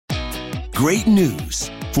great news.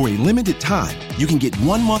 For a limited time, you can get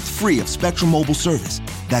 1 month free of Spectrum Mobile service.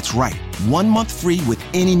 That's right, 1 month free with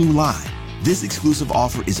any new line. This exclusive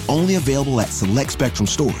offer is only available at select Spectrum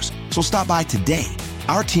stores, so stop by today.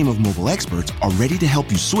 Our team of mobile experts are ready to help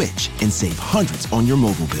you switch and save hundreds on your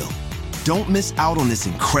mobile bill. Don't miss out on this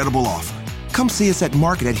incredible offer. Come see us at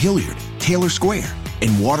Market at Hilliard, Taylor Square,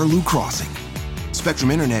 and Waterloo Crossing. Spectrum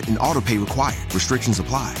Internet and autopay required. Restrictions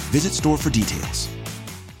apply. Visit store for details.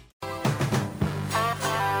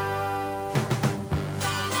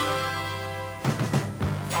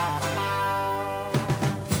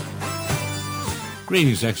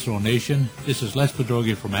 Greetings, Extro Nation. This is Les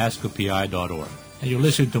Pedrogi from AskAPI.org. And you're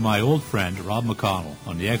listening to my old friend, Rob McConnell,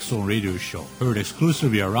 on the Exxon Radio Show, heard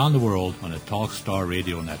exclusively around the world on the Talkstar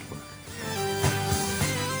Radio Network.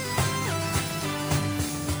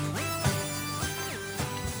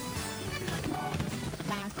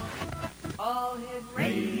 All Hit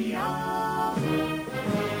Radio.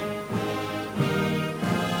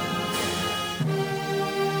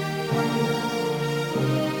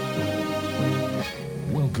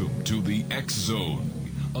 Welcome to the X Zone,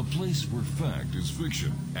 a place where fact is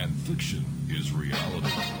fiction and fiction is reality.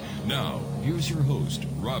 Now, here's your host,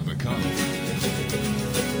 Rob McConnell.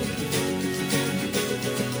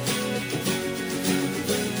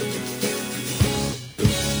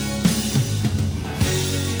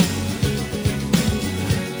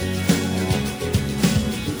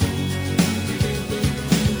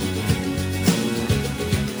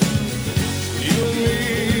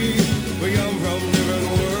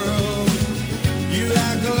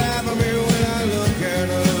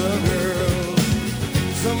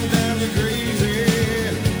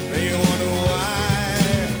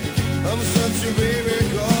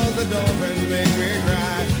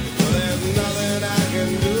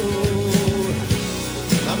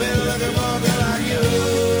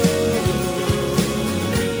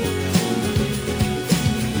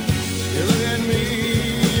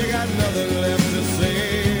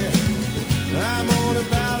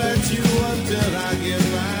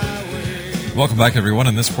 Welcome back, everyone,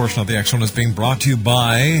 and this portion of the X Zone is being brought to you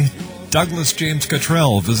by Douglas James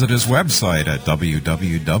Cottrell. Visit his website at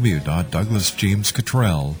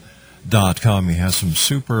www.douglasjamescottrell.com. He has some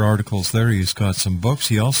super articles there. He's got some books.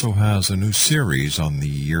 He also has a new series on the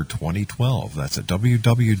year 2012. That's at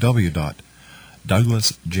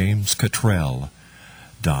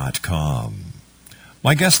www.douglasjamescottrell.com.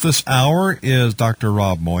 My guest this hour is Dr.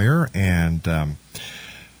 Rob MOIR, and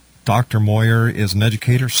Dr. MOIR is an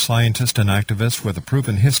educator, scientist, and activist with a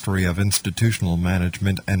proven history of institutional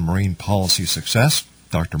management and marine policy success.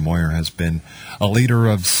 Dr. MOIR has been a leader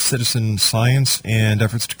of citizen science and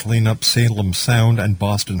efforts to clean up Salem Sound and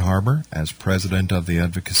Boston Harbor as president of the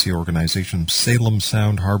advocacy organization Salem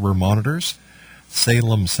Sound Harbor Monitors,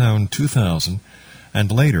 Salem Sound 2000,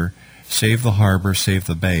 and later Save the Harbor, Save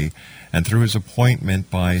the Bay, and through his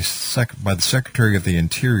appointment by the Secretary of the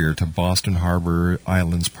Interior to Boston Harbor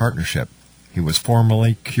Islands Partnership. He was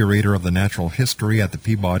formerly curator of the natural history at the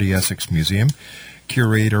Peabody Essex Museum,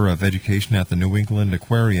 curator of education at the New England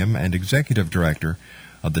Aquarium, and executive director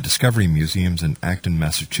of the Discovery Museums in Acton,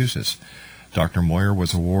 Massachusetts. Dr. MOIR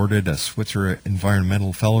was awarded a Switzer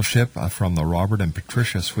Environmental Fellowship from the Robert and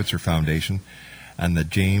Patricia Switzer Foundation and the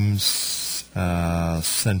James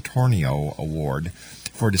Centornio Award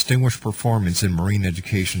for Distinguished Performance in Marine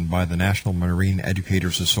Education by the National Marine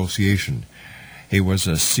Educators Association. He was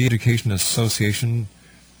a Sea Education Association's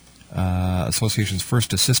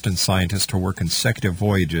first assistant scientist to work consecutive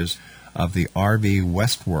voyages of the RV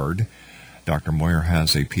Westward. Dr. MOIR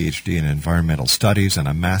has a Ph.D. in Environmental Studies and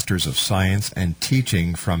a Master's of Science and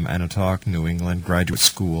Teaching from Anatoc, New England Graduate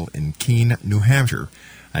School in Keene, New Hampshire,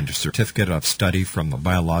 and a Certificate of Study from the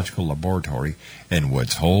Biological Laboratory in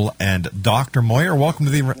Woods Hole. And Dr. MOIR, welcome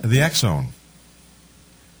to the X Zone.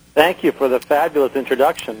 Thank you for the fabulous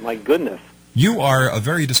introduction. My goodness. You are a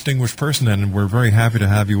very distinguished person, and we're very happy to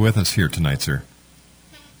have you with us here tonight, sir.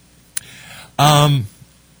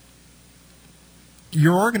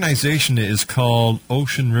 Your organization is called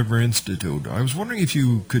Ocean River Institute. I was wondering if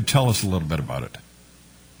you could tell us a little bit about it.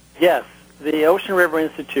 Yes, the Ocean River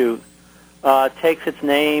Institute takes its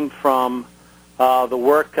name from the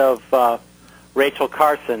work of Rachel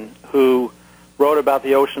Carson, who wrote about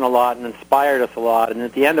the ocean a lot and inspired us a lot. And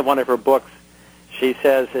at the end of one of her books, she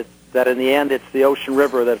says that in the end it's the ocean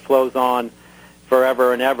river that flows on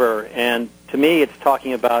forever and ever. And to me, it's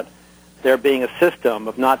talking about there being a system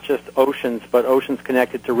of not just oceans, but oceans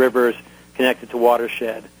connected to rivers, connected to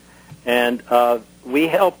watershed. And we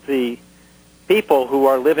help the people who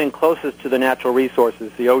are living closest to the natural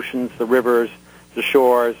resources, the oceans, the rivers, the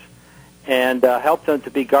shores, and help them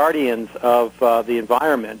to be guardians of the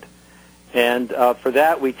environment. And for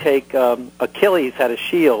that, we take Achilles had a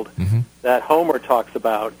shield that Homer talks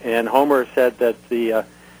about, and Homer said that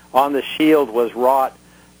on the shield was wrought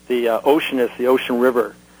the Oceanus, the ocean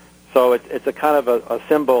river. So it's a kind of a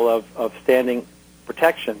symbol of standing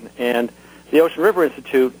protection. And the Ocean River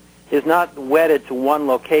Institute is not wedded to one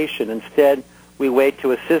location. Instead, we wait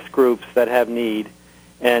to assist groups that have need,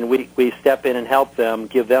 and we step in and help them,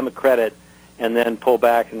 give them a credit, and then pull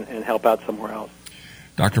back and help out somewhere else.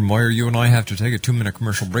 Dr. Moir, you and I have to take a 2-minute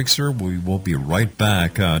commercial break, sir. We will be right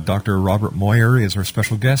back. Dr. Robert Moir is our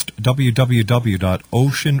special guest.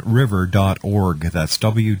 www.oceanriver.org. That's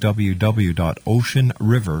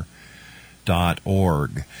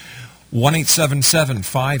www.oceanriver.org.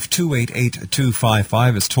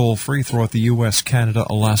 1-877-528-8255 is toll-free throughout the U.S., Canada,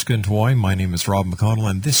 Alaska, and Hawaii. My name is Rob McConnell,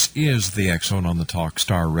 and this is the X Zone on the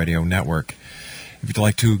Talkstar Radio Network. If you'd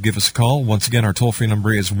like to give us a call, once again, our toll-free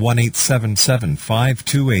number is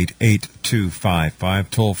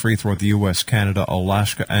 1-877-528-8255. Toll-free throughout the U.S., Canada,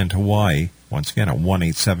 Alaska, and Hawaii. Once again, at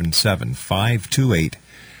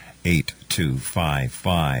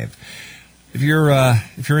 1-877-528-8255. If you're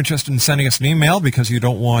interested in sending us an email because you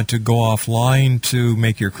don't want to go offline to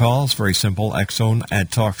make your calls, very simple,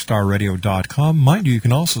 xzone@talkstarradio.com. Mind you, you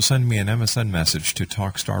can also send me an MSN message to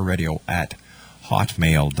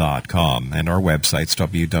talkstarradio@hotmail.com. And our websites,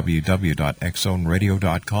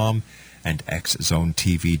 www.xzoneradio.com and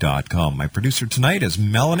xzonetv.com. My producer tonight is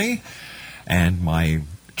Melanie, and my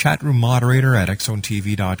chat room moderator at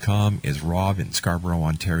xzonetv.com is Rob in Scarborough,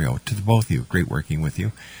 Ontario. To the both of you, great working with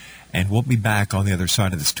you. And we'll be back on the other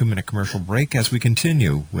side of this 2-minute commercial break as we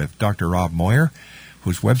continue with Dr. Rob Moir,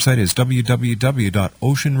 whose website is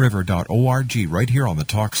www.oceanriver.org, right here on the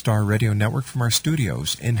Talkstar Radio Network from our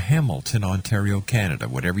studios in Hamilton, Ontario, Canada.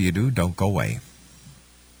 Whatever you do, don't go away.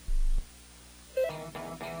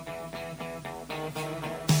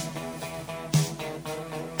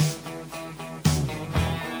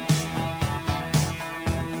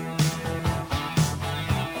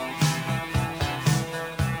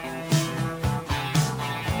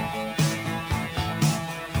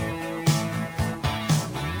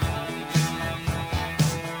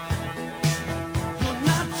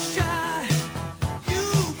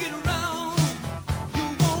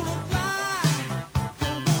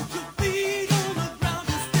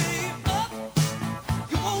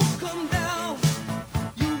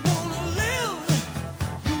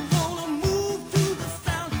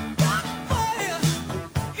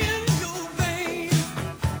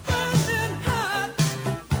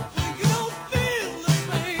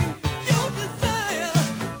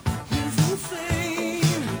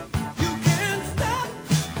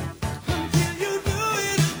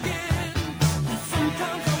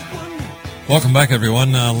 Welcome back,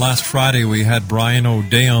 everyone. Last Friday we had Brian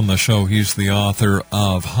O'Day on the show. He's the author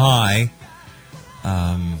of High,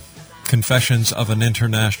 Confessions of an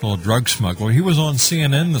International Drug Smuggler. He was on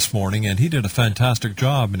CNN this morning, and he did a fantastic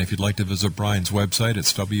job. And if you'd like to visit Brian's website,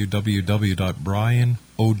 it's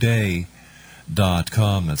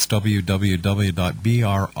www.brianodea.com. That's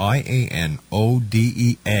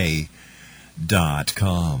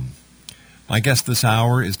www.brianodea.com. My guest this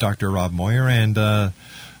hour is Dr. Rob Moir, and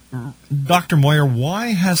Dr. Moir, why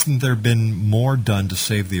hasn't there been more done to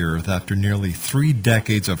save the Earth after nearly 3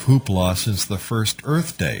 decades of hoopla since the first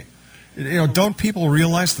Earth Day? Don't people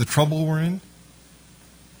realize the trouble we're in?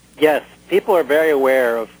 Yes, people are very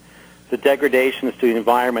aware of the degradations to the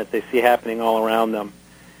environment they see happening all around them.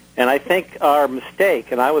 And I think our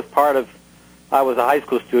mistake, and I was a high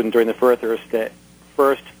school student during the first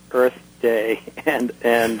Earth Day, and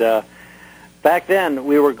back then,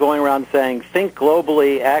 we were going around saying, think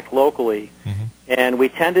globally, act locally. Mm-hmm. And we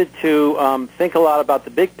tended to think a lot about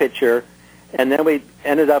the big picture, and then we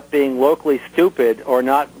ended up being locally stupid or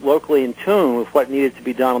not locally in tune with what needed to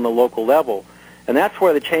be done on the local level. And that's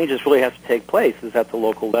where the changes really have to take place, is at the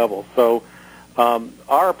local level. So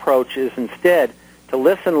our approach is instead to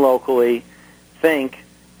listen locally, think,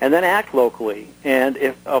 and then act locally. And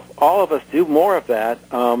if all of us do more of that,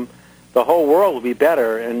 the whole world will be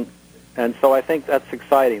better. And so I think that's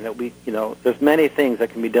exciting that there's many things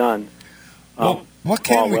that can be done. What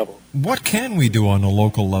can we do on a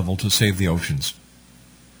local level to save the oceans?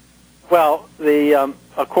 Well,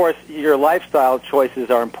 of course, your lifestyle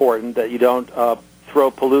choices are important. That you don't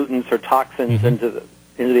throw pollutants or toxins into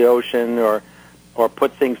the ocean, or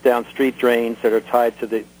put things down street drains that are tied to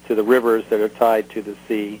the rivers that are tied to the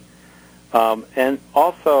sea, and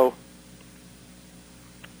also,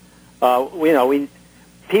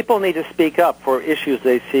 people need to speak up for issues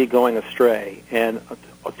they see going astray, and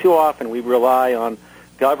too often we rely on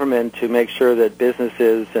government to make sure that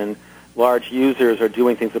businesses and large users are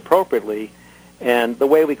doing things appropriately. And the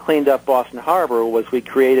way we cleaned up Boston Harbor was we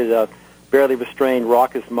created a barely restrained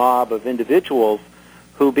raucous mob of individuals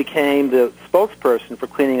who became the spokesperson for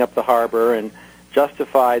cleaning up the harbor and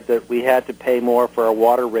justified that we had to pay more for our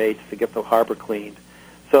water rates to get the harbor cleaned.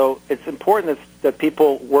 So it's important that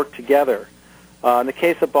people work together. In the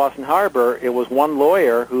case of Boston Harbor, it was one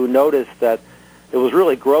lawyer who noticed that it was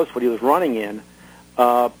really gross what he was running in,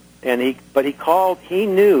 he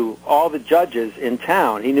knew all the judges in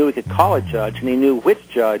town. He knew he could call a judge, and he knew which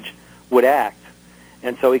judge would act.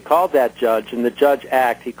 And so he called that judge, and the judge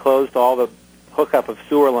acted. He closed all the hookup of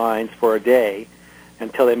sewer lines for a day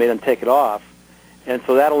until they made him take it off. And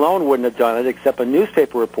so that alone wouldn't have done it, except a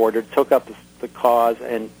newspaper reporter took up the cause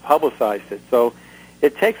and publicized it. So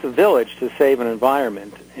it takes a village to save an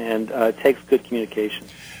environment, and it takes good communication.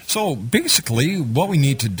 So basically, what we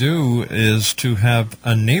need to do is to have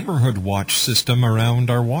a neighborhood watch system around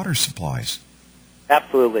our water supplies.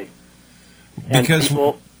 Absolutely. Because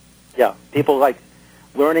people like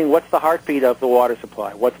learning what's the heartbeat of the water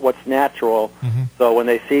supply, what's natural. Mm-hmm. So when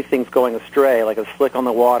they see things going astray, like a slick on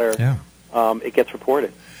the water, it gets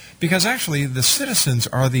reported. Because actually, the citizens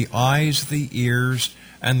are the eyes, the ears,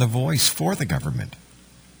 and the voice for the government,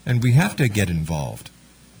 and we have to get involved.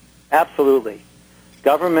 Absolutely.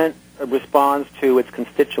 Government responds to its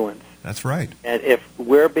constituents. That's right. And if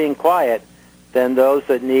we're being quiet, then those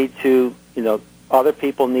that need to, other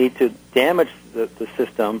people need to damage the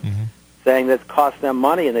system, mm-hmm. saying that it costs them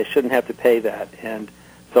money and they shouldn't have to pay that. And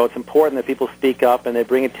so it's important that people speak up and they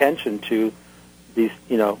bring attention to these,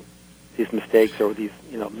 these mistakes or these,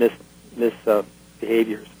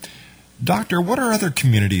 misbehaviors. Doctor, what are other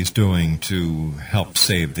communities doing to help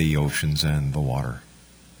save the oceans and the water?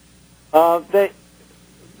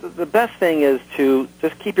 The best thing is to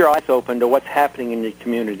just keep your eyes open to what's happening in your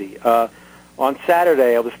community. On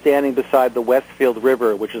Saturday, I was standing beside the Westfield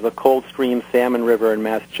River, which is a cold stream salmon river in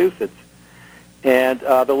Massachusetts. And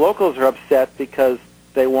the locals are upset because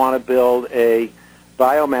they want to build a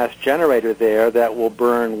biomass generator there that will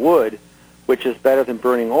burn wood, which is better than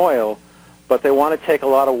burning oil. But they want to take a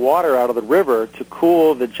lot of water out of the river to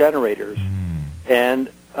cool the generators. And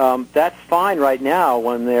that's fine right now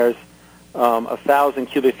when there's 1,000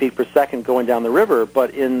 cubic feet per second going down the river,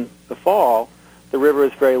 but in the fall, the river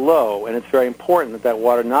is very low, and it's very important that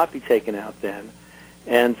water not be taken out then.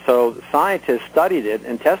 And so the scientists studied it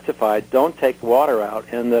and testified, don't take the water out,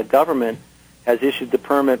 and the government has issued the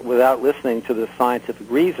permit without listening to the scientific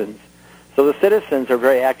reasons. So the citizens are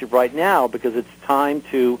very active right now because it's time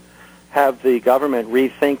to have the government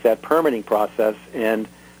rethink that permitting process and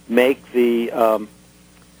make the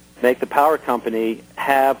power company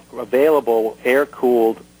have available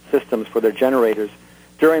air-cooled systems for their generators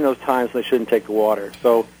during those times they shouldn't take the water.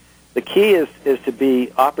 So the key is to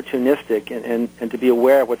be opportunistic and to be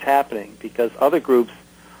aware of what's happening, because other groups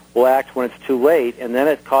will act when it's too late, and then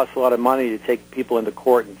it costs a lot of money to take people into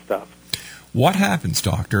court and stuff. What happens,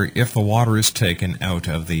 Doctor, if the water is taken out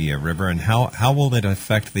of the river, and how will it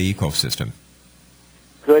affect the ecosystem?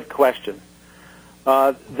 Good question.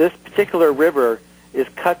 This particular river is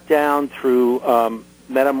cut down through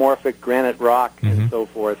metamorphic granite rock and so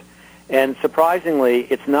forth. And surprisingly,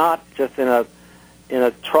 it's not just in a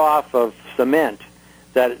trough of cement.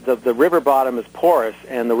 That the river bottom is porous,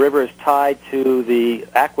 and the river is tied to the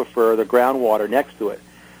aquifer, the groundwater next to it.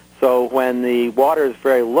 So when the water is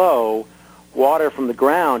very low, water from the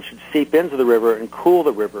ground should seep into the river and cool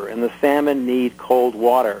the river, and the salmon need cold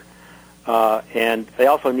water. And they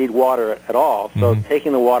also need water at all, so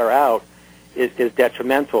taking the water out is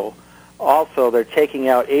detrimental. Also, they're taking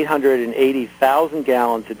out 880,000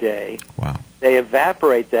 gallons a day. Wow. They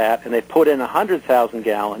evaporate that, and they put in 100,000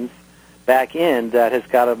 gallons back in that has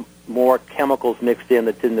got more chemicals mixed in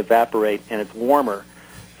that didn't evaporate, and it's warmer.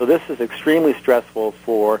 So this is extremely stressful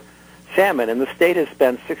for salmon, and the state has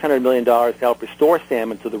spent $600 million to help restore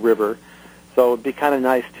salmon to the river, so it would be kind of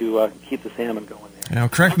nice to keep the salmon going there. Now,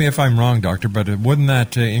 correct me if I'm wrong, Doctor, but wouldn't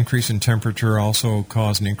that increase in temperature also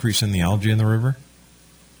cause an increase in the algae in the river?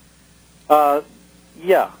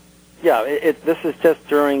 Yeah. This is just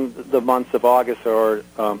during the months of August or...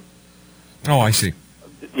 oh, I see.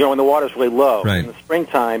 When the water's really low. Right. In the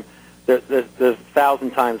springtime, there's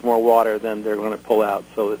 1,000 times more water than they're going to pull out,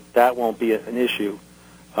 so that won't be an issue.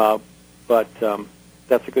 But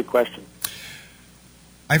that's a good question.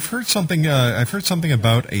 I've heard something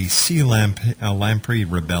about a sea lamprey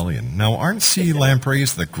rebellion. Now, aren't sea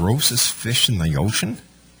lampreys the grossest fish in the ocean?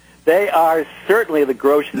 They are certainly the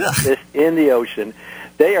grossest fish in the ocean.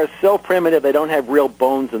 They are so primitive, they don't have real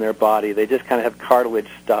bones in their body. They just kind of have cartilage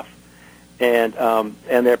stuff.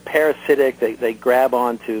 and they're parasitic. They grab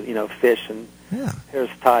onto fish and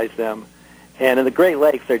parasitize them. And in the Great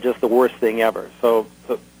Lakes, they're just the worst thing ever. So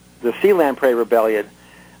the sea lamprey rebellion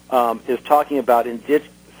is talking about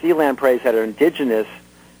sea lampreys that are indigenous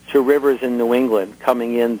to rivers in New England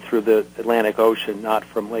coming in through the Atlantic Ocean, not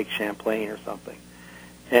from Lake Champlain or something.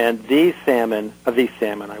 And these ugly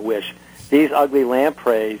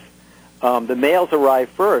lampreys, the males arrive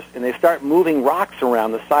first, and they start moving rocks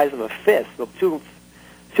around the size of a fist. So two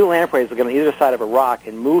lampreys will get on either side of a rock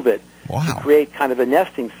and move it to create kind of a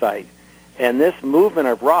nesting site. And this movement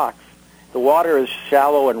of rocks, the water is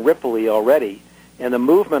shallow and ripply already, and the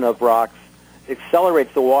movement of rocks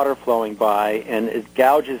accelerates the water flowing by, and it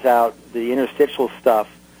gouges out the interstitial stuff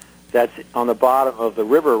that's on the bottom of the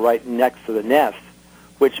river right next to the nest,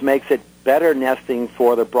 which makes it better nesting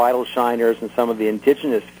for the bridle shiners and some of the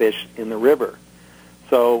indigenous fish in the river.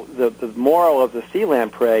 So the moral of the sea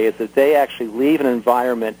lamprey is that they actually leave an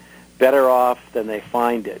environment better off than they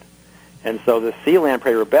find it. And so the sea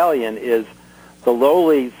lamprey rebellion is the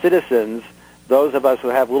lowly citizens, those of us who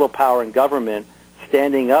have little power in government,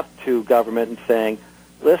 standing up to government and saying,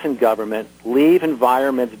 listen, government, leave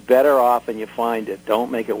environments better off than you find it.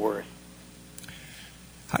 Don't make it worse.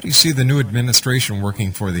 How do you see the new administration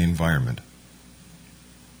working for the environment?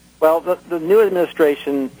 Well, the new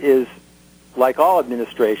administration is like all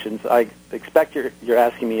administrations. I expect you're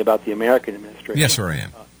asking me about the American administration. Yes, sir, I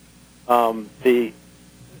am.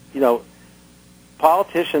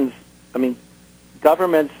 Politicians,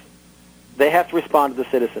 governments, they have to respond to the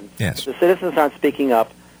citizens. Yes. If the citizens aren't speaking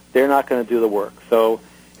up, they're not going to do the work. So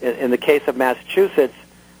in the case of Massachusetts,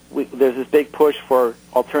 there's this big push for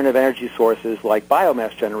alternative energy sources like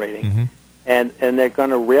biomass generating, and they're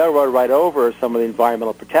going to railroad right over some of the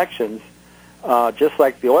environmental protections, just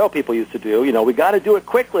like the oil people used to do. We got to do it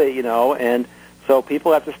quickly, and so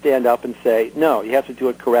people have to stand up and say, no, you have to do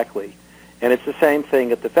it correctly. And it's the same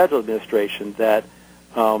thing at the federal administration, that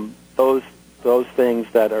those things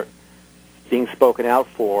that are being spoken out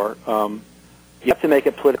for, you have to make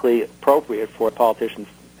it politically appropriate for politicians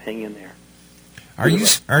to hang in there. Are you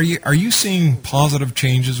seeing positive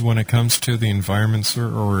changes when it comes to the environment,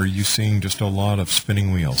 sir, or are you seeing just a lot of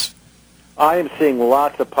spinning wheels? I am seeing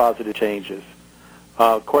lots of positive changes.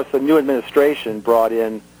 Of course, the new administration brought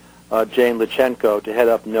in Jane Lutsenko to head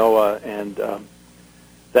up NOAA, and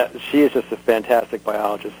that she is just a fantastic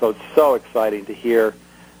biologist. So it's so exciting to hear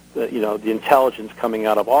the intelligence coming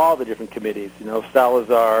out of all the different committees.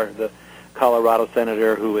 Salazar, the Colorado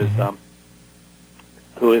senator who is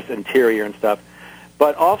Interior and stuff.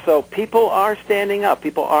 But also, people are standing up.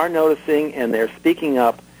 People are noticing, and they're speaking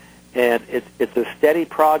up, and it's a steady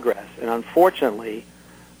progress. And unfortunately,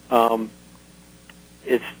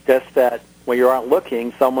 it's just that when you aren't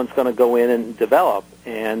looking, someone's going to go in and develop,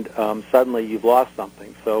 and suddenly you've lost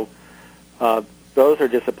something. So those are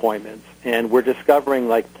disappointments. And we're discovering,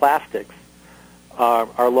 like, plastics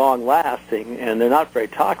are long-lasting, and they're not very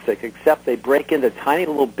toxic, except they break into tiny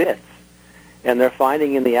little bits. And they're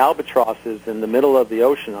finding in the albatrosses in the middle of the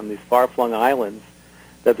ocean on these far-flung islands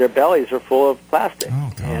that their bellies are full of plastic.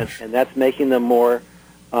 Oh, gosh. And that's making them more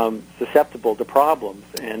susceptible to problems.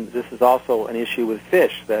 And this is also an issue with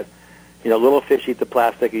fish, that little fish eat the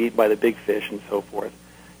plastic, eaten by the big fish, and so forth.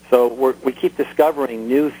 So we keep discovering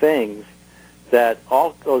new things that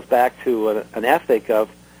all goes back to an ethic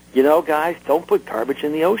of, guys, don't put garbage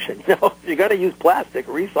in the ocean. You got to use plastic,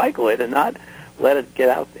 recycle it, and not let it get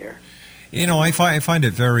out there. I find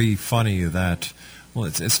it very funny that, well,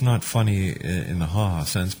 it's not funny in the ha-ha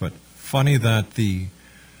sense, but funny that the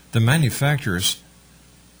manufacturers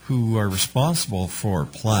who are responsible for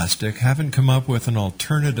plastic haven't come up with an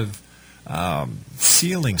alternative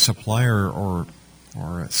sealing supplier or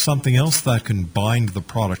something else that can bind the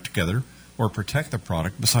product together or protect the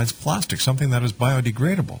product besides plastic, something that is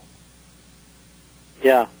biodegradable.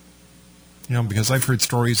 Yeah. Because I've heard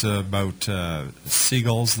stories about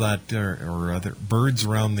seagulls or other birds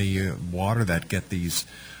around the water that get these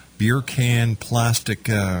beer can plastic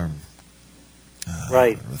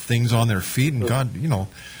things on their feet, and God,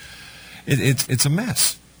 it's a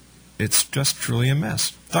mess. It's just truly a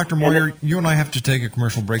mess. Dr. Moir, you and I have to take a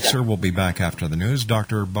commercial break, sir. We'll be back after the news.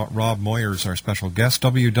 Dr. Rob Moir is our special guest.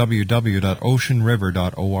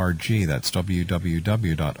 www.oceanriver.org. That's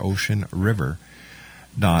www.oceanriver.org.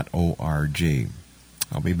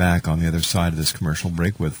 I'll be back on the other side of this commercial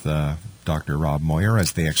break with Dr. Rob Moir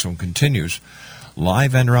as the X Zone continues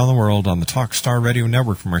live and around the world on the Talkstar Radio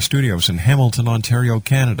Network from our studios in Hamilton, Ontario,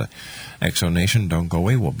 Canada. X Zone Nation, don't go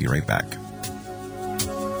away. We'll be right back.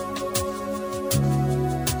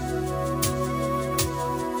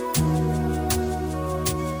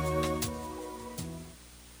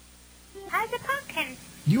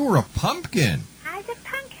 you were a pumpkin. I was a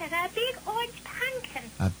pumpkin, a big orange pumpkin.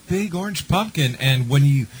 A big orange pumpkin. And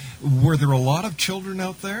were there a lot of children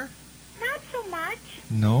out there? Not so much.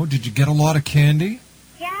 No? Did you get a lot of candy?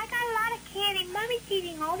 Yeah, I got a lot of candy. Mommy's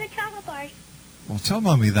eating all the chocolate bars. Well, tell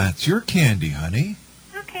Mommy that's your candy, honey.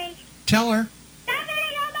 Okay. Tell her. Stop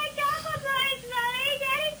eating all my chocolate bars, Mommy.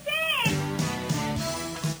 Daddy's sick.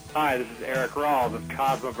 Hi, this is Eric Rawls of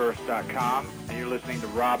Cosmoverse.com, and you're listening to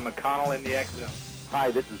Rob McConnell in the X Zone. Hi,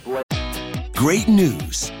 this is Blake. Great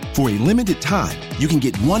news! For a limited time, you can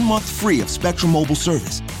get 1 month free of Spectrum Mobile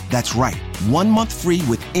service. That's right, 1 month free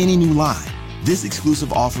with any new line. This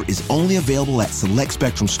exclusive offer is only available at select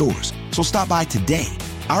Spectrum stores, so stop by today.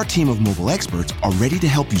 Our team of mobile experts are ready to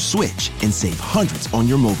help you switch and save hundreds on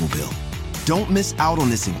your mobile bill. Don't miss out on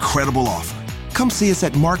this incredible offer. Come see us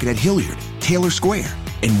at Market at Hilliard, Taylor Square,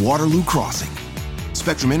 and Waterloo Crossing.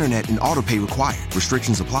 Spectrum Internet and autopay required.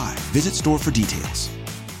 Restrictions apply. Visit store for details.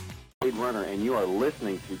 Runner, and you are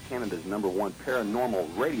listening to Canada's #1 paranormal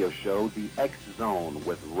radio show, The X Zone,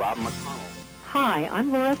 with Rob McConnell. Hi,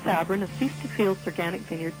 I'm Laura Sabrin of Feast to Fields Organic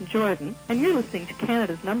Vineyard in Jordan, and you're listening to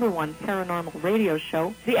Canada's #1 paranormal radio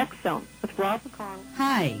show, The X Zone, with Rob McConnell.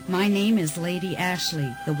 Hi, my name is Lady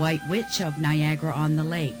Ashley, the White Witch of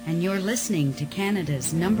Niagara-on-the-Lake, and you're listening to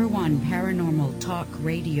Canada's #1 paranormal talk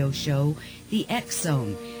radio show, The X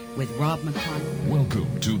Zone, with Rob McConnell.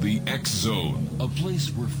 Welcome to the X Zone, a place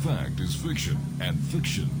where fact is fiction and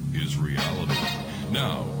fiction is reality.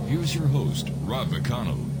 Now, here's your host, Rob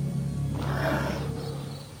McConnell.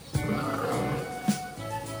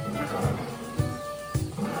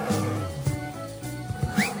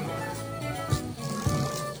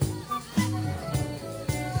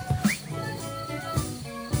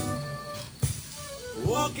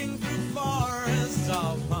 Walking through forests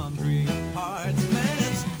of hungry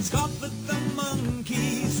parchments, scoff at the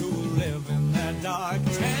monkeys who live in their dark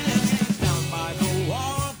tents. Down by the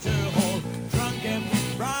water hole, drunk every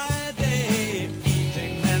Friday,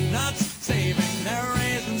 eating their nuts, saving their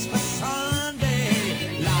raisins for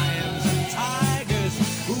Sunday. Lions and tigers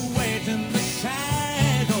who wait in the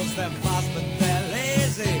shadows, they're fast but they're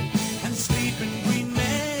lazy and sleep in green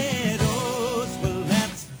meadows. Well,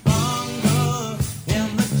 that's bungle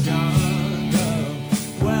in the jungle.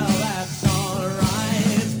 Well, that's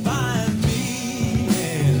alright by me.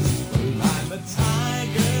 Yes, well, I'm a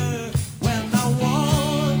tiger when I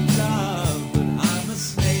want love, but I'm a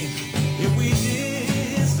snake if we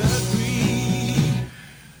disagree.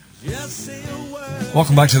 Just say a word.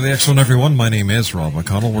 Welcome back to the X Zone, everyone. My name is Rob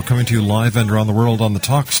McConnell. We're coming to you live and around the world on the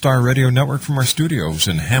Talkstar Radio Network from our studios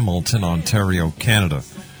in Hamilton, Ontario, Canada.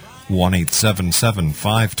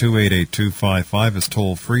 1-877-528-8255 is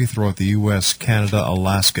toll-free throughout the U.S., Canada,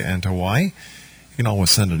 Alaska, and Hawaii. You can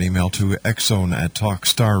always send an email to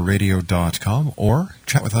xzone@talkstarradio.com or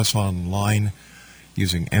chat with us online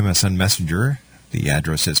using MSN Messenger. The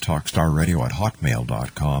address is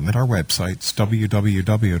talkstarradio@hotmail.com, and our websites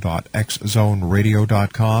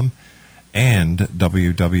www.xzoneradio.com and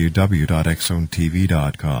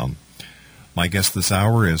www.xzonetv.com. My guest this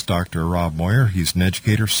hour is Dr. Rob MOIR. He's an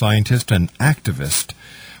educator, scientist, and activist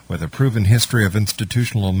with a proven history of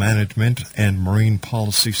institutional management and marine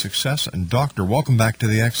policy success. And Doctor, welcome back to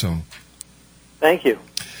the X Zone. Thank you.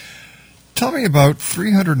 Tell me about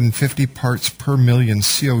 350 parts per million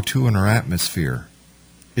CO2 in our atmosphere.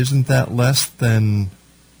 Isn't that less than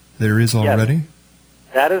there is already? Yes,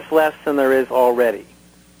 that is less than there is already.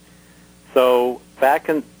 So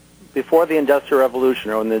before the Industrial Revolution,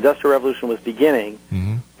 or when the Industrial Revolution was beginning,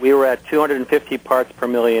 we were at 250 parts per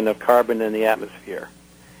million of carbon in the atmosphere.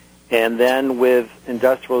 And then with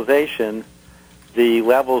industrialization, the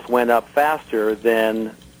levels went up faster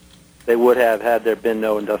than they would have had there been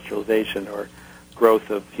no industrialization or growth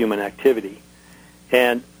of human activity.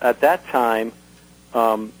 And at that time,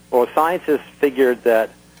 scientists figured that,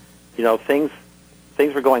 things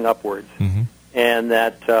were going upwards, and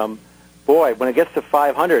that, when it gets to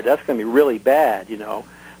 500, that's going to be really bad,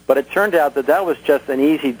 But it turned out that was just an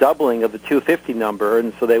easy doubling of the 250 number,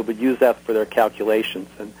 and so they would use that for their calculations.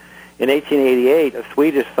 And in 1888, a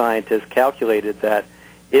Swedish scientist calculated that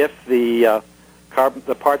if the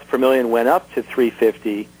parts per million went up to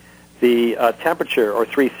 350, the temperature, or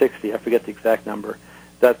 360, I forget the exact number,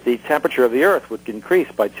 that the temperature of the Earth would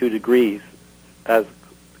increase by 2 degrees, as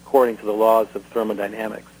according to the laws of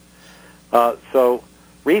thermodynamics. So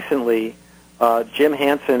recently, Jim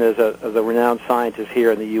Hansen is a renowned scientist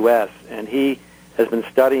here in the U.S., and he has been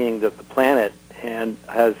studying the planet and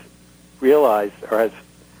has realized,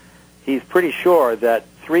 he's pretty sure that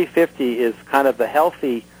 350 is kind of the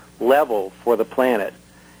healthy level for the planet,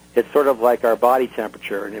 it's sort of like our body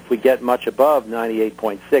temperature. And if we get much above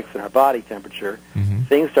 98.6 in our body temperature,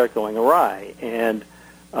 things start going awry. And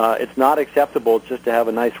it's not acceptable just to have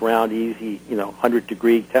a nice, round, easy,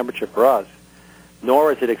 100-degree temperature for us,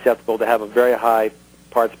 nor is it acceptable to have a very high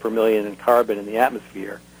parts per million in carbon in the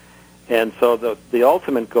atmosphere. And so the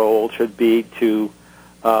ultimate goal should be to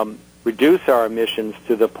reduce our emissions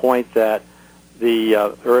to the point that the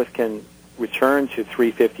Earth can return to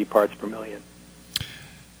 350 parts per million.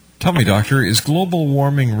 Tell me, Doctor, is global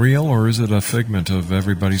warming real, or is it a figment of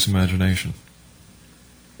everybody's imagination?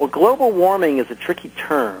 Well, global warming is a tricky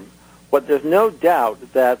term. There's no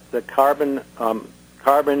doubt that the carbon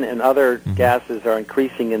and other gases are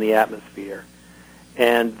increasing in the atmosphere.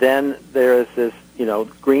 And then there is this,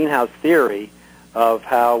 greenhouse theory of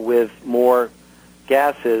how with more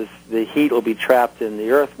gases, the heat will be trapped in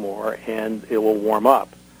the Earth more, and it will warm up.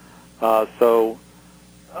 And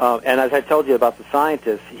as I told you about the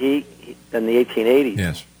scientist, he in the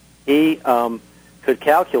 1880s, he could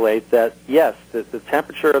calculate that, yes, the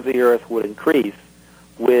temperature of the Earth would increase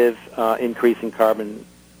with increasing carbon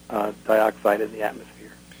dioxide in the atmosphere.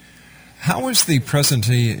 How is the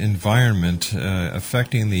present-day environment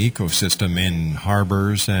affecting the ecosystem in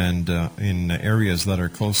harbors and in areas that are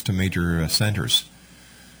close to major centers?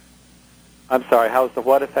 I'm sorry, how is the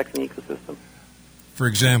what affecting the ecosystem? For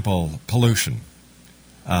example, pollution.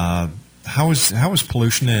 How is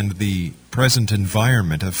pollution and the present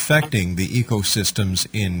environment affecting the ecosystems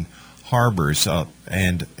in harbors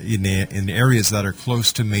and in areas that are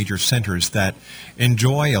close to major centers that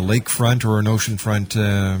enjoy a lakefront or an oceanfront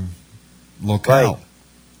locale? Right.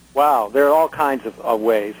 Wow, there are all kinds of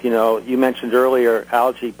ways. You mentioned earlier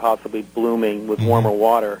algae possibly blooming with warmer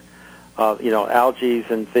water. Algae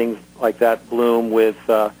and things like that bloom with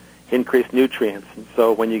increased nutrients. And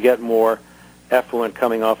so when you get more effluent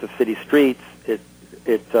coming off of city streets, it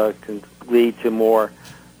can lead to more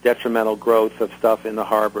detrimental growth of stuff in the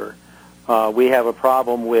harbor. We have a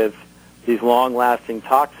problem with these long-lasting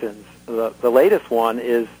toxins. The latest one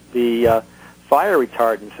is the fire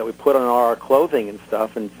retardants that we put on our clothing and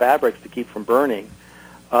stuff and fabrics to keep from burning.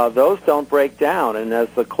 Those don't break down, and as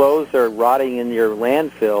the clothes are rotting in your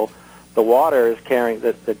landfill, the water is carrying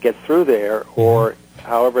that gets through there, or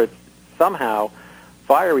however somehow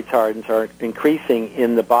fire retardants are increasing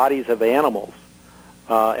in the bodies of animals.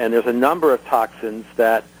 And there's a number of toxins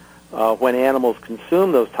that when animals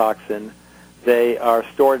consume those toxins, they are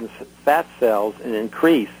stored in fat cells and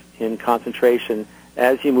increase in concentration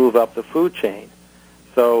as you move up the food chain.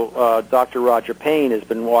 So Dr. Roger Payne has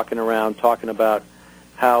been walking around talking about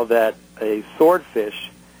how that a swordfish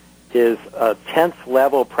is a 10th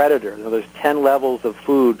level predator. There's 10 levels of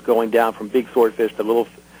food going down from big swordfish to little,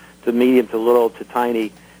 to medium, to little, to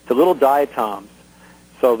tiny, to little diatoms.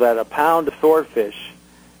 So that a pound of swordfish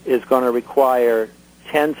is going to require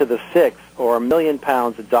 10 to the 6 or 1 million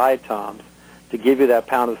pounds of diatoms to give you that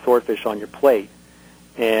pound of swordfish on your plate.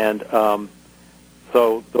 And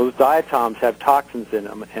so those diatoms have toxins in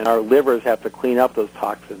them, and our livers have to clean up those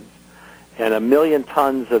toxins. And 1 million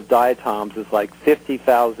tons of diatoms is like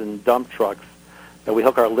 50,000 dump trucks that we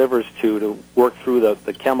hook our livers to work through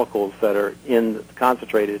the chemicals that are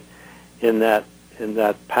concentrated in that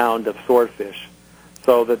pound of swordfish.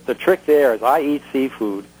 So the trick there is I eat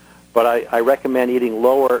seafood, but I recommend eating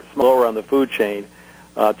lower on the food chain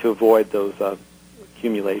to avoid those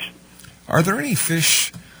accumulations. Are there any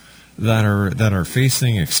fish that are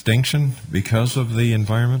facing extinction because of the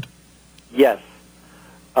environment? Yes.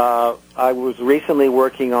 I was recently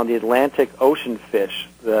working on the Atlantic ocean fish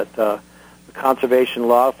that the Conservation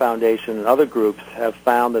Law Foundation and other groups have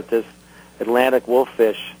found that this Atlantic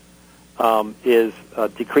wolffish is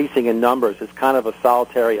decreasing in numbers. It's kind of a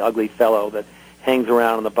solitary, ugly fellow that hangs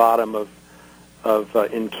around on the bottom of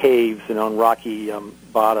in caves and on rocky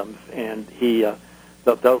bottoms, and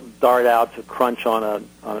they'll dart out to crunch on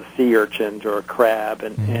a sea urchin or a crab,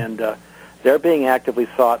 and they're being actively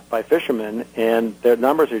sought by fishermen, and their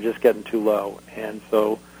numbers are just getting too low, and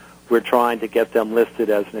so we're trying to get them listed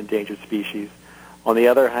as an endangered species. On the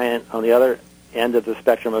other hand, on the other end of the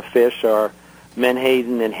spectrum of fish are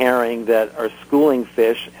menhaden and herring that are schooling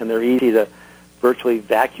fish, and they're easy to virtually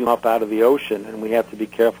vacuum up out of the ocean, and we have to be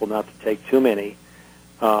careful not to take too many.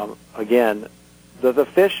 Again, the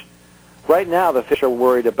fish, right now the fish are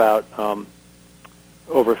worried about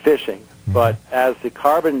overfishing, but as the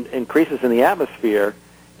carbon increases in the atmosphere,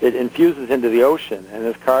 it infuses into the ocean, and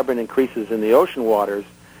as carbon increases in the ocean waters,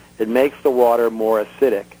 it makes the water more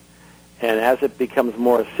acidic. And as it becomes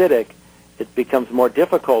more acidic, it becomes more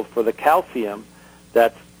difficult for the calcium.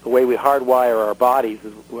 That's the way we hardwire our bodies.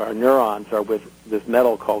 Our neurons are with this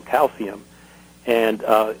metal called calcium. And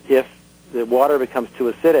if the water becomes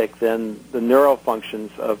too acidic, then the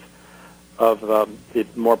neurofunctions of the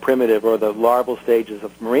more primitive or the larval stages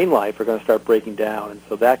of marine life are going to start breaking down, and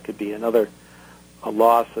so that could be a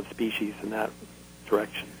loss of species in that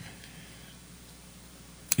direction.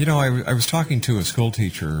 You know, I was talking to a school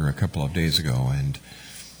teacher a couple of days ago, and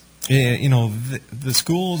you know, the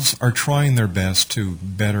schools are trying their best to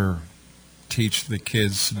better teach the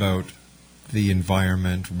kids about the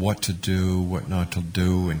environment, what to do, what not to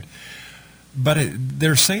do, but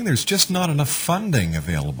they're saying there's just not enough funding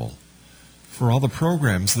available for all the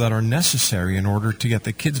programs that are necessary in order to get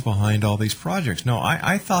the kids behind all these projects. No,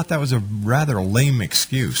 I thought that was a rather lame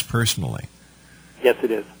excuse, personally. Yes,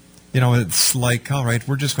 it is. You know, it's like, all right,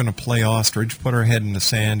 we're just going to play ostrich, put our head in the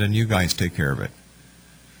sand, and you guys take care of it.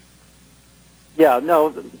 Yeah,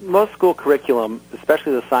 no, most school curriculum,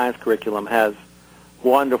 especially the science curriculum, has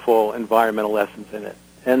wonderful environmental lessons in it.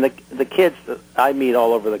 And the kids that I meet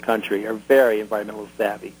all over the country are very environmentally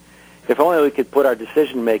savvy. If only we could put our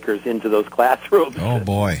decision makers into those classrooms. Oh,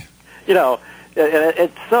 boy. You know, and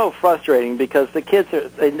it's so frustrating because the kids,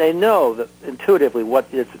 they know that intuitively what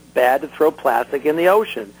it's bad to throw plastic in the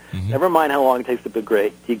ocean. Mm-hmm. Never mind how long it takes to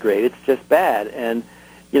degrade. It's just bad. And,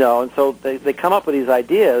 you know, and so they come up with these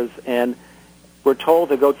ideas, and we're told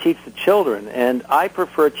to go teach the children. And I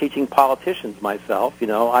prefer teaching politicians myself. You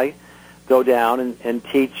know, I go down and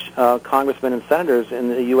teach congressmen and senators in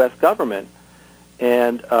the U.S. government.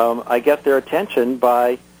 And I get their attention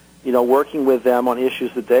by, you know, working with them on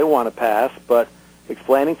issues that they want to pass, but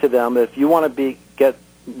explaining to them that if you want to get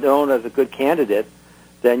known as a good candidate,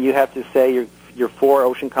 then you have to say you're for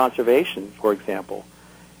ocean conservation, for example.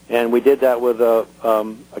 And we did that with a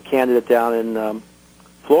candidate down in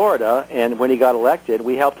Florida, and when he got elected,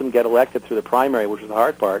 we helped him get elected through the primary, which was the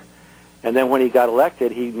hard part. And then when he got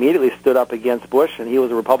elected, he immediately stood up against Bush, and he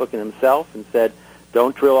was a Republican himself, and said,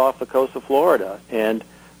 don't drill off the coast of Florida. And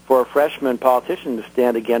for a freshman politician to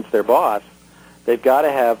stand against their boss, they've got to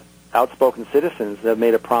have outspoken citizens that have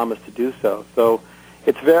made a promise to do so. So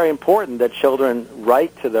it's very important that children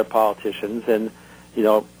write to their politicians. And, you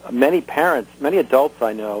know, many parents, many adults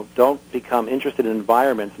I know, don't become interested in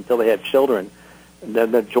environments until they have children. And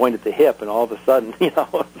then they're joined at the hip, and all of a sudden, you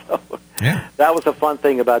know. So yeah. That was a fun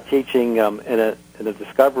thing about teaching in a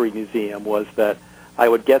Discovery Museum, was that I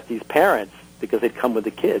would get these parents, because they'd come with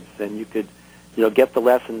the kids, and you could, you know, get the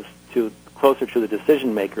lessons closer to the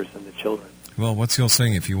decision makers than the children. Well, what's the old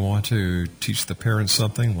saying? If you want to teach the parents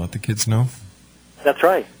something, let the kids know. That's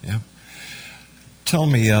right. Yeah. Tell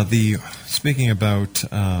me, speaking about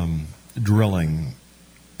drilling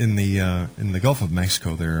in the Gulf of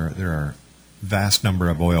Mexico, there are vast number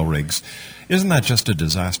of oil rigs. Isn't that just a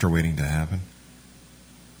disaster waiting to happen?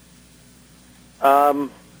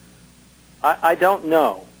 I don't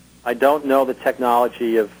know. I don't know the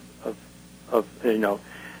technology of you know,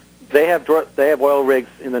 they have oil rigs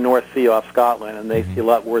in the North Sea off Scotland, and they see a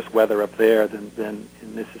lot worse weather up there than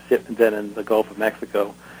in Mississippi, than in the Gulf of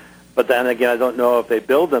Mexico. But then again, I don't know if they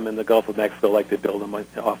build them in the Gulf of Mexico like they build them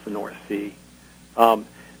off the North Sea.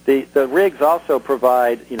 The rigs also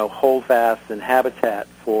provide, you know, holdfasts and habitat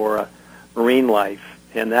for marine life,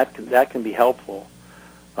 and that can be helpful.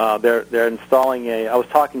 They're installing I was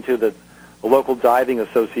talking to the local diving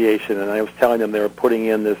association, and I was telling them they were putting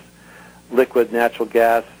in this liquid natural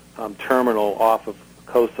gas terminal off of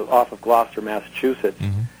Gloucester, Massachusetts,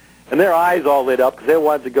 and their eyes all lit up because they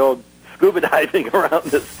wanted to go scuba diving around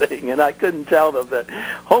this thing, and I couldn't tell them that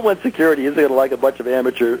Homeland Security isn't going to like a bunch of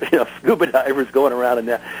amateur, you know, scuba divers going around in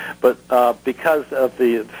there. But because of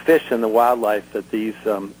the fish and the wildlife that these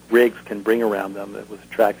rigs can bring around them, it was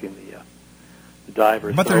attracting the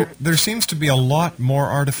divers. But there seems to be a lot more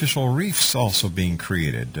artificial reefs also being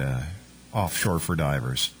created offshore for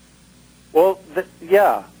divers. Well,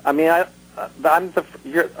 yeah. I mean, that's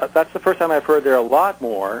the first time I've heard there are a lot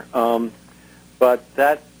more, but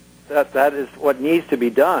that is what needs to be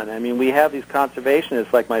done. I mean, we have these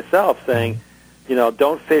conservationists like myself saying, you know,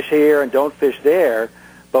 don't fish here and don't fish there,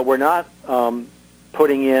 but we're not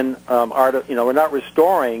putting in we're not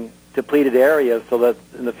restoring depleted areas so that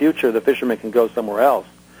in the future the fishermen can go somewhere else.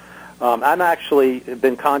 I'm actually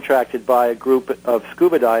been contracted by a group of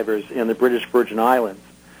scuba divers in the British Virgin Islands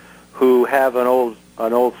who have an old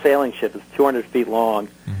sailing ship that's 200 feet long,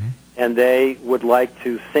 and they would like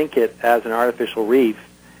to sink it as an artificial reef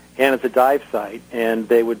and it's a dive site, and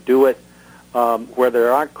they would do it where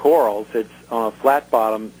there aren't corals. It's on a flat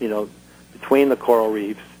bottom, you know, between the coral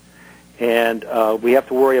reefs, and we have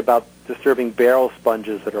to worry about disturbing barrel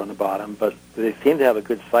sponges that are on the bottom, but they seem to have a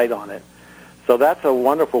good site on it. So that's a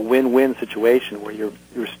wonderful win-win situation where you're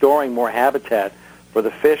restoring more habitat for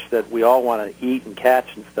the fish that we all want to eat and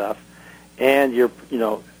catch and stuff, and you're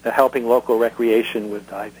helping local recreation with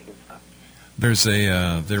diving and stuff. There's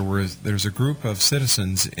a group of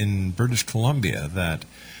citizens in British Columbia that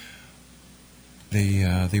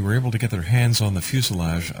they were able to get their hands on the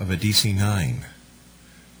fuselage of a DC-9,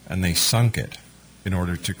 and they sunk it in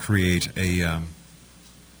order to create an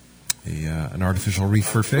artificial reef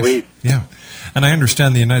for fish. Reef. Yeah, and I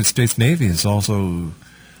understand the United States Navy has also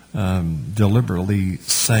deliberately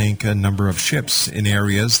sank a number of ships in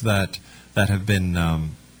areas that have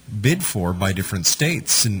been bid for by different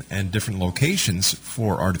states and different locations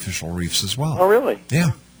for artificial reefs as well. Oh, really?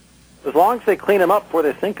 Yeah. As long as they clean them up before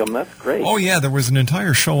they sink them, that's great. Oh, yeah, there was an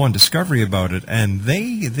entire show on Discovery about it, and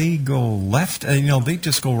they go left, they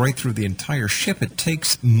just go right through the entire ship. It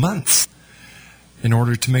takes months in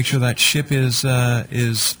order to make sure that ship is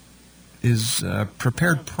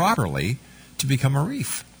prepared properly to become a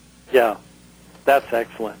reef. Yeah, that's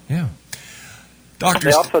excellent. Yeah.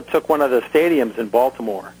 They also took one of the stadiums in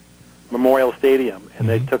Baltimore, Memorial Stadium, and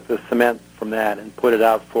they took the cement from that and put it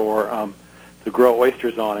out for to grow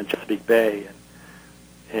oysters on in Chesapeake Bay,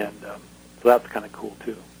 and so that's kind of cool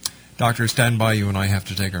too. Doctor, stand by. You and I have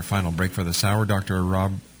to take our final break for this hour. Dr.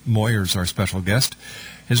 Rob MOIR is our special guest.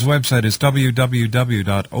 His website is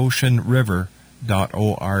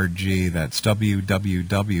www.oceanriver.org. That's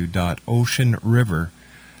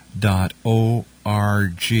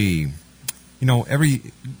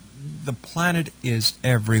www.oceanriver.org. The planet is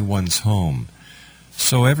everyone's home,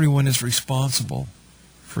 so everyone is responsible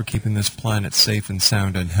for keeping this planet safe and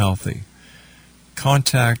sound and healthy.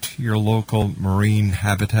 Contact your local marine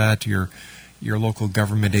habitat, your local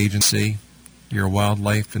government agency, your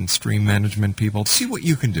wildlife and stream management people. See what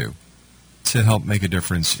you can do to help make a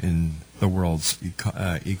difference in the world's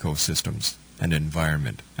ecosystems and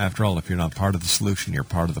environment. After all, if you're not part of the solution, you're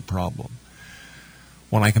part of the problem.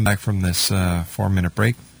 When I come back from this 4-minute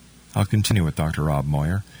break, I'll continue with Dr. Rob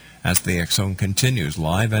MOIR as the X Zone continues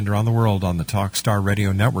live and around the world on the Talkstar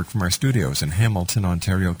Radio Network from our studios in Hamilton,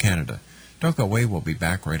 Ontario, Canada. Don't go away. We'll be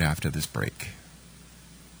back right after this break.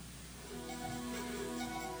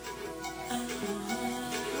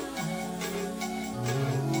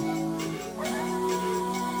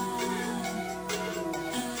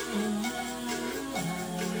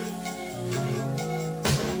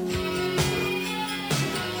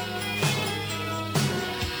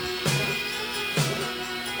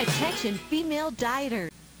 Attention female dieters.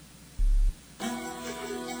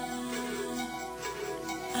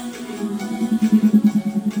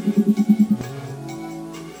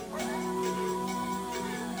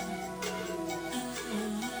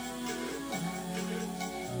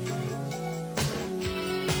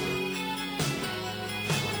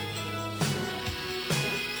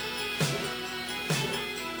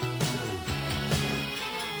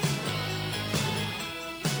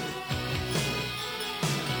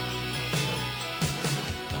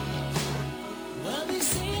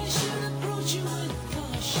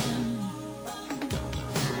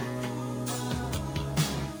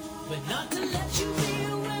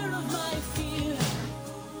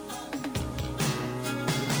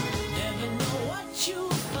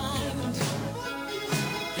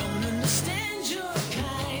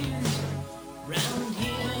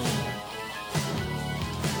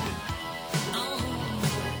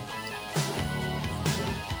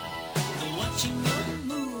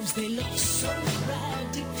 They look so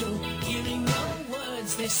radical. Hearing your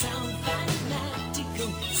words, they sound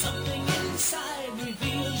fanatical. Something inside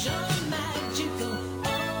reveals you're magical.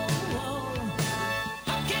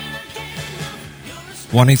 How can I get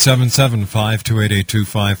enough?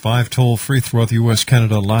 1-877-528-8255. Toll free throughout the U.S.,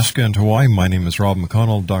 Canada, Alaska, and Hawaii. My name is Rob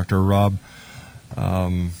McConnell. Dr. Rob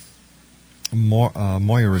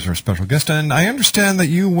MOIR is our special guest, and I understand that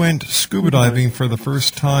you went scuba diving for the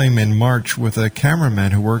first time in March with a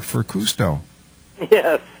cameraman who worked for Cousteau.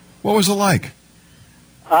 Yes. What was it like?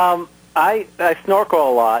 I snorkel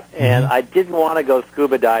a lot, and I didn't want to go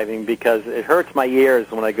scuba diving because it hurts my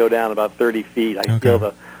ears when I go down about 30 feet. I feel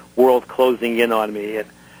the world closing in on me,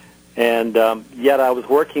 and yet I was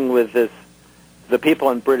working with the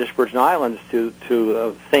people in British Virgin Islands to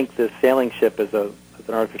sink this sailing ship as an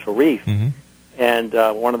artificial reef. And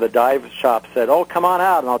one of the dive shops said, "Oh, come on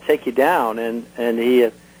out, and I'll take you down." And he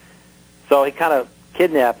kind of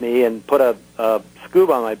kidnapped me and put a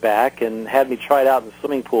scuba on my back and had me try it out in the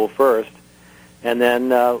swimming pool first. And then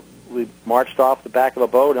we marched off the back of a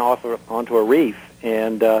boat and off onto a reef.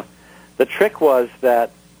 And the trick was that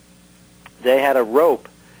they had a rope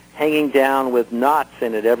hanging down with knots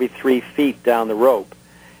in it every 3 feet down the rope.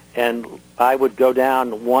 And I would go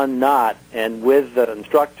down one knot, and with the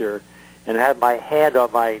instructor, and have my hand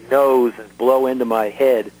on my nose and blow into my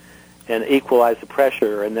head and equalize the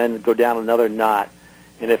pressure, and then go down another knot.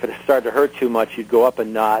 And if it started to hurt too much, you'd go up a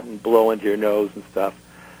knot and blow into your nose and stuff.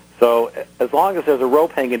 So as long as there's a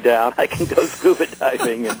rope hanging down, I can go scuba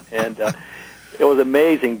diving, and it was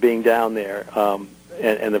amazing being down there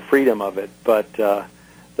and the freedom of it. But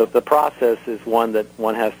the process is one that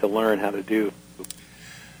one has to learn how to do.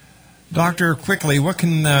 Doctor, quickly, what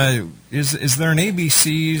can is there an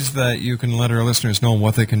ABCs that you can let our listeners know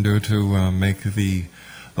what they can do to make the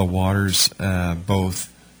waters,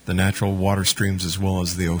 both the natural water streams as well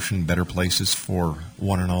as the ocean, better places for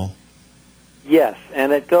one and all? Yes,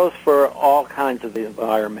 and it goes for all kinds of the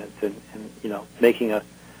environments, and making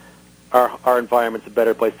our environment's a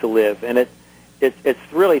better place to live. And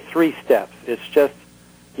it's really 3 steps. It's just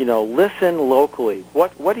listen locally.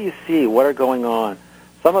 What do you see? What are going on?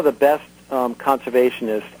 Some of the best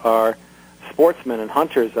conservationists are sportsmen and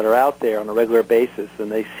hunters that are out there on a regular basis,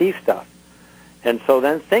 and they see stuff. And so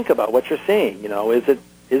then think about what you're seeing.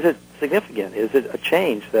 Is it significant? Is it a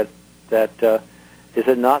change that is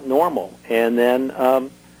it not normal? And then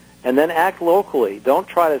act locally. Don't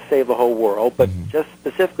try to save the whole world, but just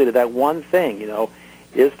specifically to that one thing.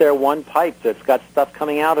 Is there one pipe that's got stuff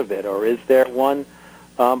coming out of it, or is there one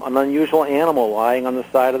an unusual animal lying on the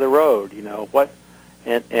side of the road? What?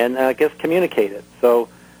 And I guess communicate it. So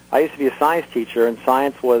I used to be a science teacher, and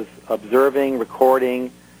science was observing,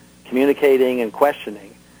 recording, communicating, and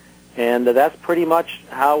questioning. And that's pretty much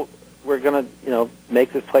how we're going to,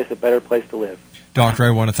 make this place a better place to live. Doctor, I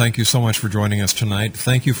want to thank you so much for joining us tonight.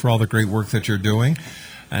 Thank you for all the great work that you're doing,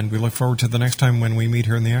 and we look forward to the next time when we meet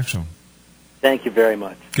here in the X Zone. Thank you very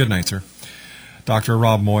much. Good night, sir. Dr.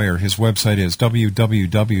 Rob Moir, his website is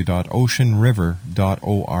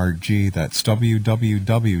www.oceanriver.org. That's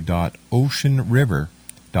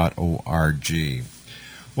www.oceanriver.org.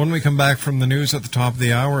 When we come back from the news at the top of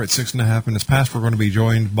the hour at 6:30 minutes past, we're going to be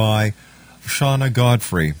joined by Shauna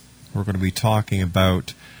Godfrey. We're going to be talking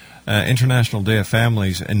about International Day of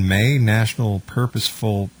Families in May, National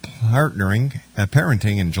Purposeful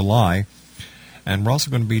Parenting in July, and we're also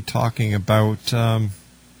going to be talking about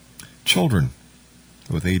children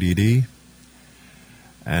with ADD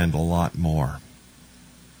and a lot more.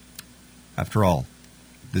 After all,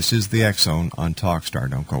 this is the X Zone on Talkstar.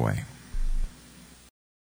 Don't go away.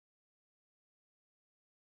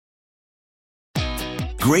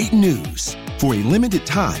 Great news! For a limited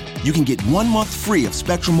time, you can get 1 month free of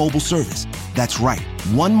Spectrum Mobile service. That's right,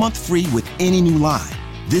 1 month free with any new line.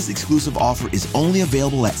 This exclusive offer is only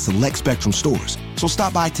available at select Spectrum stores, so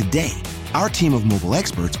stop by today. Our team of mobile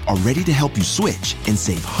experts are ready to help you switch and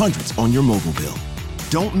save hundreds on your mobile bill.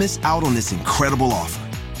 Don't miss out on this incredible offer.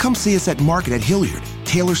 Come see us at Market at Hilliard,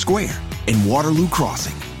 Taylor Square, and Waterloo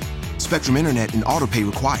Crossing. Spectrum Internet and autopay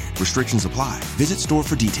required. Restrictions apply. Visit store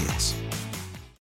for details.